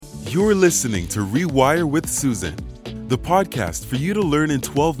You're listening to Rewire with Susan, the podcast for you to learn in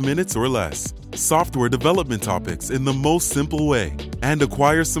 12 minutes or less software development topics in the most simple way and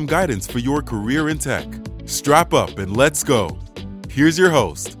acquire some guidance for your career in tech. Strap up and let's go. Here's your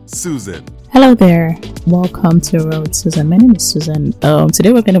host, Susan. Hello there. Welcome to Rewire with Susan. My name is Susan.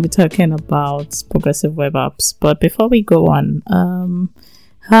 Today we're going to be talking about progressive web apps. But before we go on,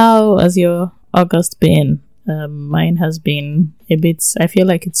 how has your August been? Mine has been a bit, I feel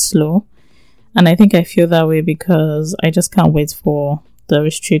like it's slow. And I think I feel that way because I just can't wait for the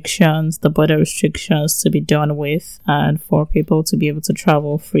restrictions, the border restrictions to be done with and for people to be able to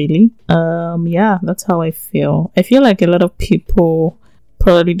travel freely. That's how I feel. I feel like a lot of people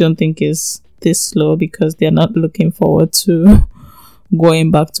probably don't think it's this slow because they're not looking forward to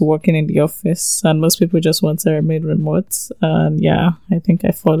going back to working in the office, and most people just want to remain remote. And I think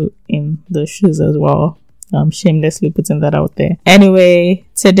I fall in those shoes as well. I'm shamelessly putting that out there. Anyway,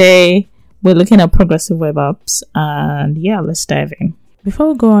 today we're looking at progressive web apps, and let's dive in.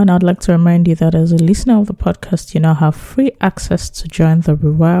 Before we go on, I'd like to remind you that as a listener of the podcast, you now have free access to join the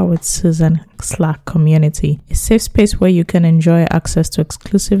Rewire with Susan Slack community, a safe space where you can enjoy access to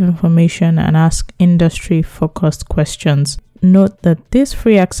exclusive information and ask industry-focused questions. Note that this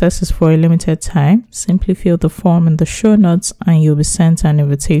free access is for a limited time. Simply fill the form in the show notes and you'll be sent an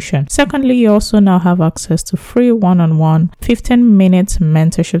invitation. Secondly, you also now have access to free one-on-one 15-minute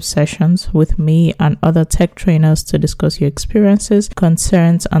mentorship sessions with me and other tech trainers to discuss your experiences,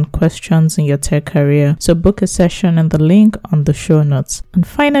 concerns, and questions in your tech career. So book a session in the link on the show notes. And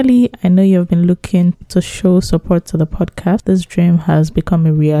finally, I know you've been looking to show support to the podcast. This dream has become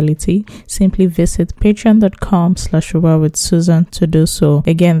a reality. Simply visit patreon.com/Rewire with Susan to do so.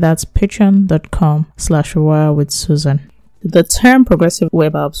 Again, that's patreon.com/Rewire with Susan. The term progressive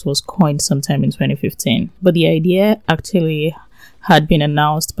web apps was coined sometime in 2015, but the idea actually had been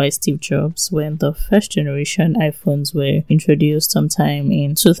announced by Steve Jobs when the first generation iPhones were introduced sometime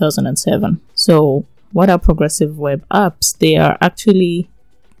in 2007. So what are progressive web apps? They are actually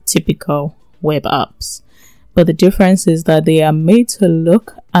typical web apps, but the difference is that they are made to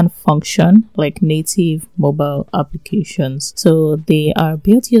look and function like native mobile applications. So they are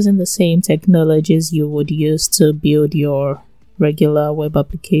built using the same technologies you would use to build your regular web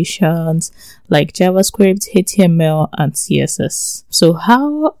applications like JavaScript, HTML, and CSS. So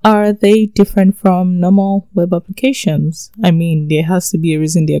how are they different from normal web applications? I mean, there has to be a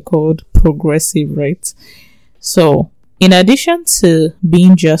reason they're called progressive, right? So in addition to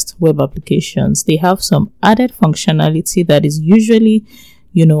being just web applications, they have some added functionality that is usually,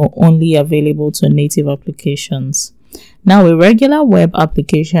 only available to native applications. Now, a regular web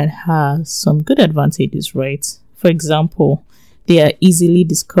application has some good advantages, right? For example, they are easily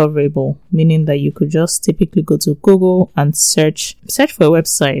discoverable, meaning that you could just typically go to Google and search for a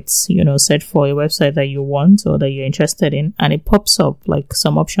website, search for a website that you want or that you're interested in, and it pops up, like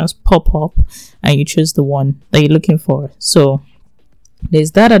some options pop up and you choose the one that you're looking for. So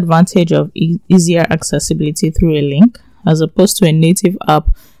there's that advantage of easier accessibility through a link as opposed to a native app,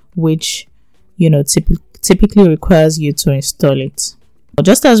 which, typically requires you to install it.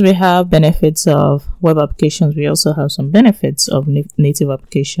 Just as we have benefits of web applications, we also have some benefits of native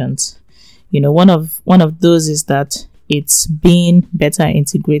applications. One of those is that it's being better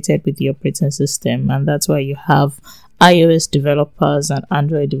integrated with the operating system, and that's why you have iOS developers and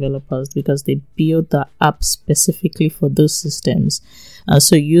Android developers, because they build the app specifically for those systems.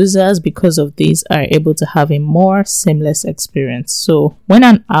 So users, because of this, are able to have a more seamless experience. So when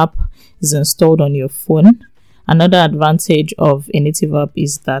an app is installed on your phone, another advantage of a native app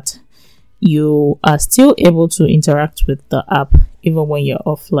is that you are still able to interact with the app even when you're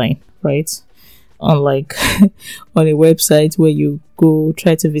offline, right? Unlike on a website where you go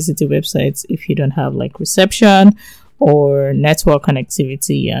try to visit a website if you don't have like reception or network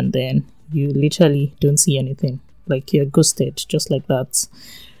connectivity, and then you literally don't see anything, like you're ghosted just like that.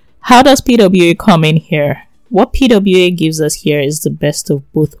 How does PWA come in here? What PWA gives us here is the best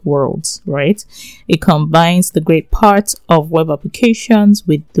of both worlds, right? It combines the great parts of web applications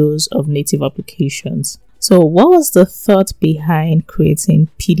with those of native applications. So what was the thought behind creating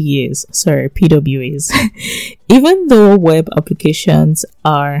PWAs? Even though web applications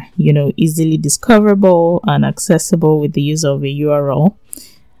are, easily discoverable and accessible with the use of a URL,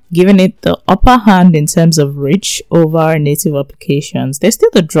 giving it the upper hand in terms of reach over native applications, there's still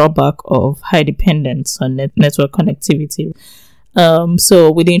the drawback of high dependence on network connectivity.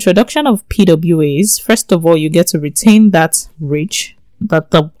 So with the introduction of PWAs, first of all, you get to retain that reach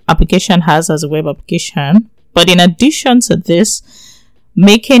that the application has as a web application. But in addition to this,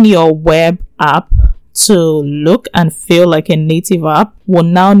 making your web app to look and feel like a native app will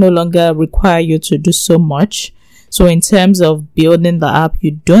now no longer require you to do so much. So in terms of building the app,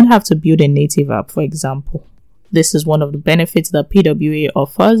 you don't have to build a native app, for example. This is one of the benefits that PWA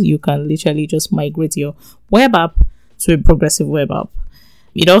offers. You can literally just migrate your web app to a progressive web app.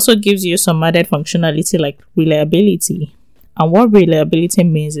 It also gives you some added functionality like reliability. And what reliability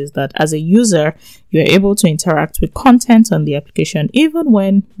means is that as a user, you're able to interact with content on the application even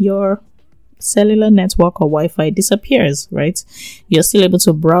when your cellular network or Wi-Fi disappears, right? You're still able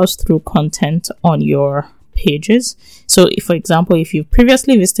to browse through content on your pages. So if, for example, if you've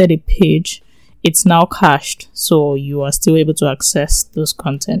previously visited a page, it's now cached, so you are still able to access those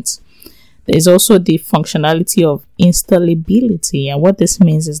contents. There's also the functionality of installability, and what this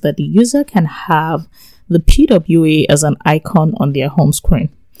means is that the user can have the PWA as an icon on their home screen.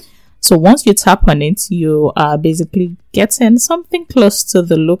 So once you tap on it, you are basically getting something close to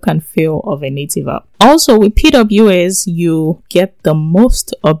the look and feel of a native app. Also, with PWAs, you get the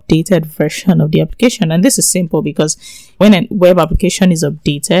most updated version of the application. And this is simple because when a web application is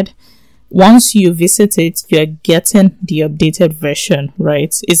updated, once you visit it, you're getting the updated version,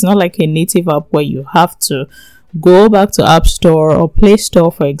 right? It's not like a native app where you have to go back to App Store or Play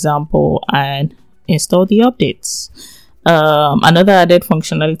Store, for example, and install the updates. Another added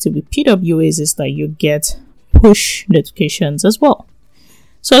functionality with PWAs is that you get push notifications as well.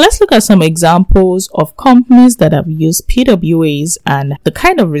 So let's look at some examples of companies that have used PWAs and the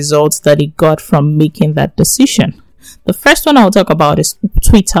kind of results that it got from making that decision. The first one I'll talk about is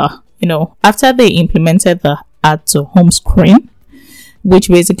Twitter. After they implemented the add to home screen, which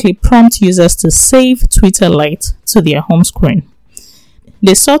basically prompts users to save Twitter Lite to their home screen,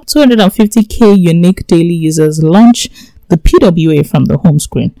 they saw 250k unique daily users launch the PWA from the home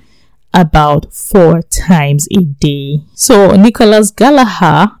screen about 4 times a day. So Nicholas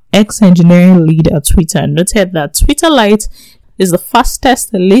Gallagher, ex-engineering lead at Twitter, noted that Twitter Lite is the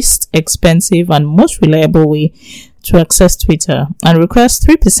fastest, least expensive, and most reliable way to access Twitter and requires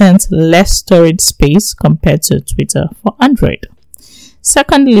 3% less storage space compared to Twitter for Android.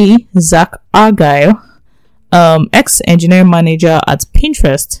 Secondly, Zach Argyle, ex-engineering manager at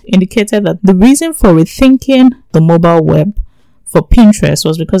Pinterest, indicated that the reason for rethinking the mobile web for Pinterest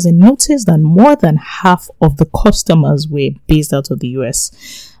was because they noticed that more than half of the customers were based out of the US.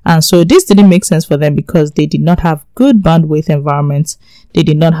 And so this didn't make sense for them because they did not have good bandwidth environments. They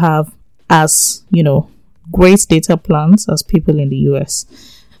did not have as, great data plans as people in the US.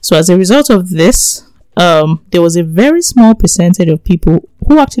 So as a result of this, there was a very small percentage of people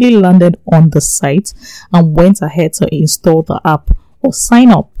who actually landed on the site and went ahead to install the app or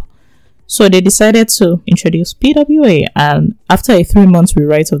sign up. So they decided to introduce PWA, and after a 3-month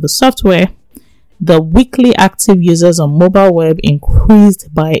rewrite of the software, the weekly active users on mobile web increased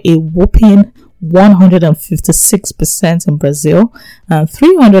by a whopping 156% in Brazil and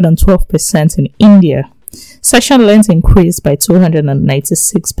 312% in India. Session length increased by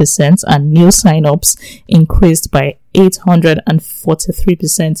 296% and new signups increased by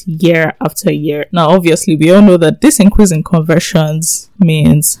 843% year after year. Now, obviously, we all know that this increase in conversions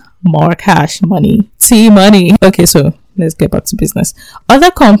means more cash money. T-money. Okay, so let's get back to business. Other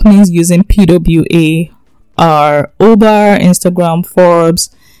companies using PWA are Uber, Instagram, Forbes,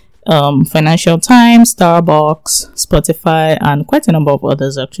 Financial Times, Starbucks, Spotify, and quite a number of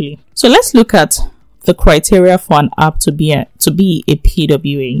others actually. So let's look at the criteria for an app to be a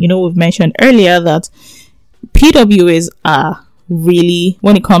PWA. We've mentioned earlier that PWAs are really,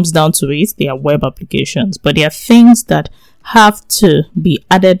 when it comes down to it, they are web applications, but there are things that have to be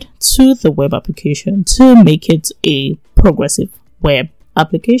added to the web application to make it a progressive web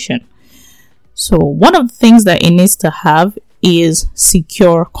application. So one of the things that it needs to have is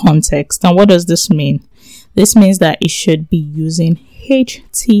secure context. And what does this mean? This means that it should be using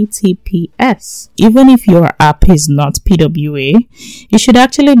HTTPS. Even if your app is not PWA, it should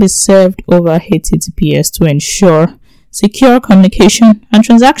actually be served over HTTPS to ensure secure communication and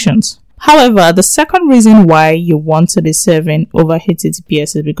transactions. However, the second reason why you want to be serving over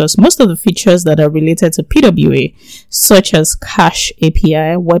HTTPS is because most of the features that are related to PWA, such as Cache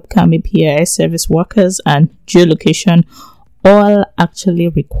API, Webcam API, Service Workers, and geolocation, all actually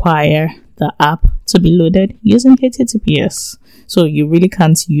require the app to be loaded using HTTPS. So you really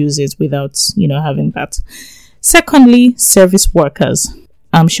can't use it without, having that. Secondly, Service Workers.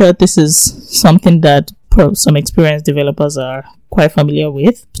 I'm sure this is something that some experienced developers are quite familiar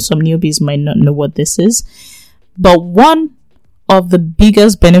with. Some newbies might not know what this is. But one of the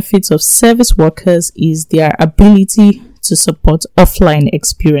biggest benefits of Service Workers is their ability to support offline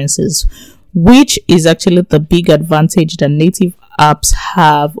experiences, which is actually the big advantage that native apps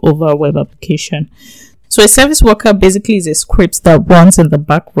have over a web application. So a service worker basically is a script that runs in the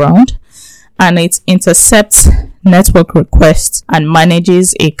background, and it intercepts network requests and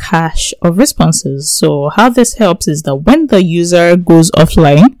manages a cache of responses. So how this helps is that when the user goes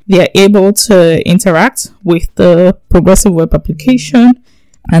offline, they are able to interact with the progressive web application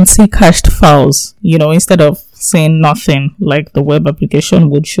and see cached files, instead of seeing nothing like the web application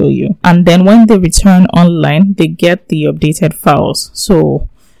would show you. And then when they return online, they get the updated files. So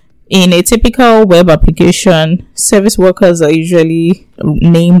in a typical web application, service workers are usually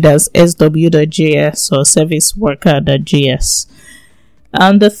named as sw.js or service worker.js.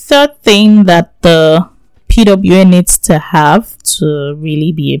 And the third thing that the PWA needs to have to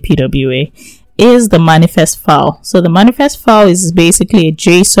really be a PWA is the manifest file. So the manifest file is basically a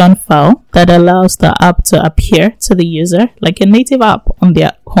JSON file that allows the app to appear to the user like a native app on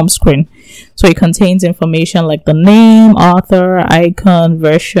their home screen. So it contains information like the name, author, icon,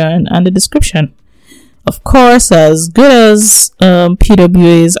 version, and the description. Of course, as good as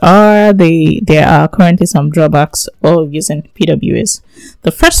PWAs are, there are currently some drawbacks of using PWAs.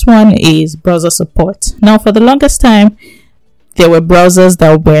 The first one is browser support. Now, for the longest time, there were browsers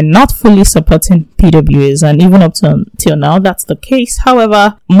that were not fully supporting PWAs, and even up till now, that's the case.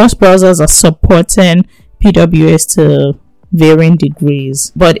 However, most browsers are supporting PWAs to varying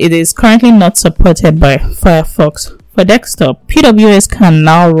degrees, but it is currently not supported by Firefox. For desktop, PWAs can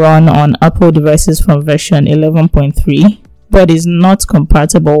now run on Apple devices from version 11.3, but is not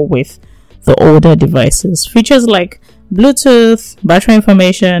compatible with the older devices. Features like Bluetooth, battery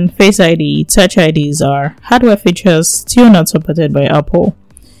information, Face ID, Touch IDs are hardware features still not supported by Apple.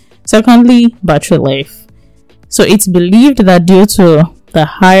 Secondly, battery life. So it's believed that due to the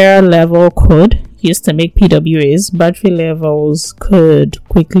higher level code used to make PWAs, battery levels could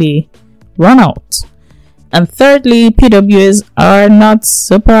quickly run out. And thirdly, PWAs are not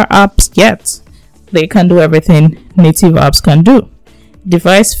super apps yet. They can do everything native apps can do.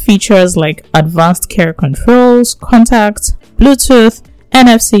 Device features like advanced care controls, contacts, Bluetooth,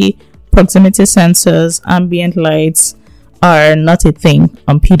 NFC, proximity sensors, ambient lights are not a thing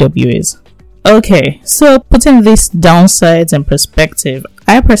on PWAs. Okay, so putting these downsides in perspective,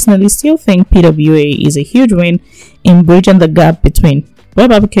 I personally still think PWA is a huge win in bridging the gap between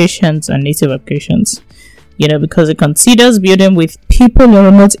web applications and native applications. Because it considers building with people in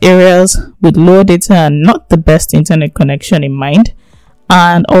remote areas with low data and not the best internet connection in mind,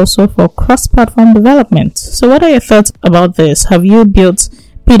 and also for cross-platform development. So what are your thoughts about this? Have you built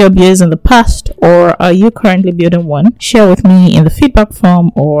PWAs in the past, or are you currently building one? Share with me in the feedback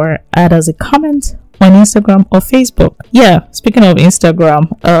form or add as a comment on Instagram or Facebook. Yeah, speaking of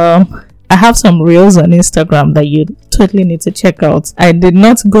Instagram, I have some reels on Instagram that you totally need to check out. I did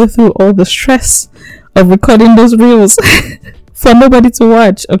not go through all the stress of recording those reels for nobody to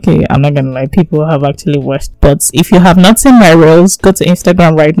watch. Okay, I'm not gonna lie, people have actually watched, but if you have not seen my reels, go to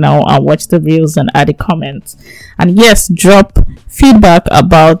Instagram right now and watch the reels and add a comment. And yes, drop feedback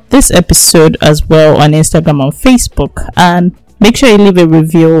about this episode as well on Instagram and Facebook, and make sure you leave a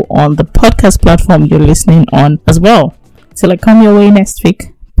review on the podcast platform you're listening on as well. Till I come your way next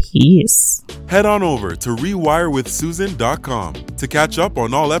week, peace. Head on over to rewirewithsusan.com to catch up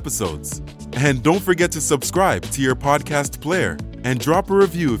on all episodes. And don't forget to subscribe to your podcast player and drop a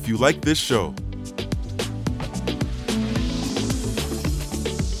review if you like this show.